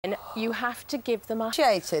You have to give them a...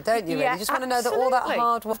 Appreciated, don't you, really? Yeah, You just want to know that all that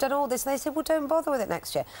hard work, done all this, and they said, well, don't bother with it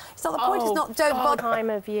next year. It's not the point, it's not don't bother. Time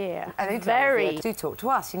of year. Very. Do talk to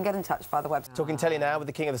us. You can get in touch via the website. Talking telly now with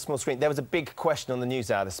the king of the small screen. There was a big question on the news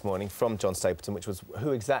hour this morning from John Stapleton, which was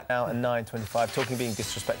who exactly now at 9:25, talking being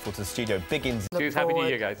disrespectful to the studio. Big ins. Happy New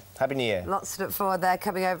Year, guys. Happy New Year. Lots to look forward there,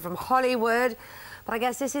 coming over from Hollywood. But I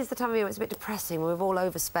guess this is the time of year when it's a bit depressing, when we've all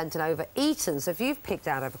overspent and overeaten. So if you've picked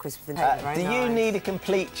out over Christmas... do you need a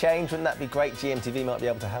complete change? Wouldn't that be great? GMTV might be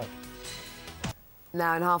able to help.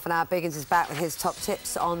 Now, in half an hour, Biggins is back with his top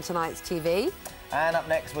tips on tonight's TV. And up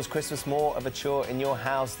next, was Christmas more of a chore in your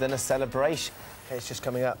house than a celebration? Okay, it's just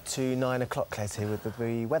coming up to 9 o'clock. Claire's here with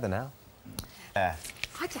the weather now. I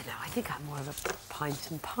don't know. I think I'm more of a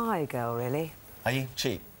pint and pie girl, really. Are you?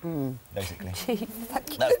 Cheap, basically. Cheap.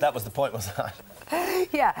 That was the point, wasn't it?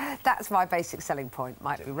 Yeah, that's my basic selling point.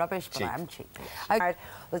 Might be rubbish, but I am cheap. Okay,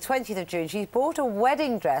 the 20th of June, she's bought a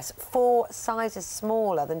wedding dress 4 sizes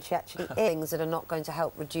smaller than she actually is. Things that are not going to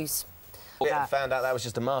help reduce... Found out that was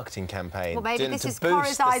just a marketing campaign. Well, maybe this is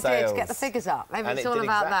Corrie's idea to get the figures up. Maybe it's all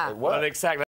about that. Well, exactly.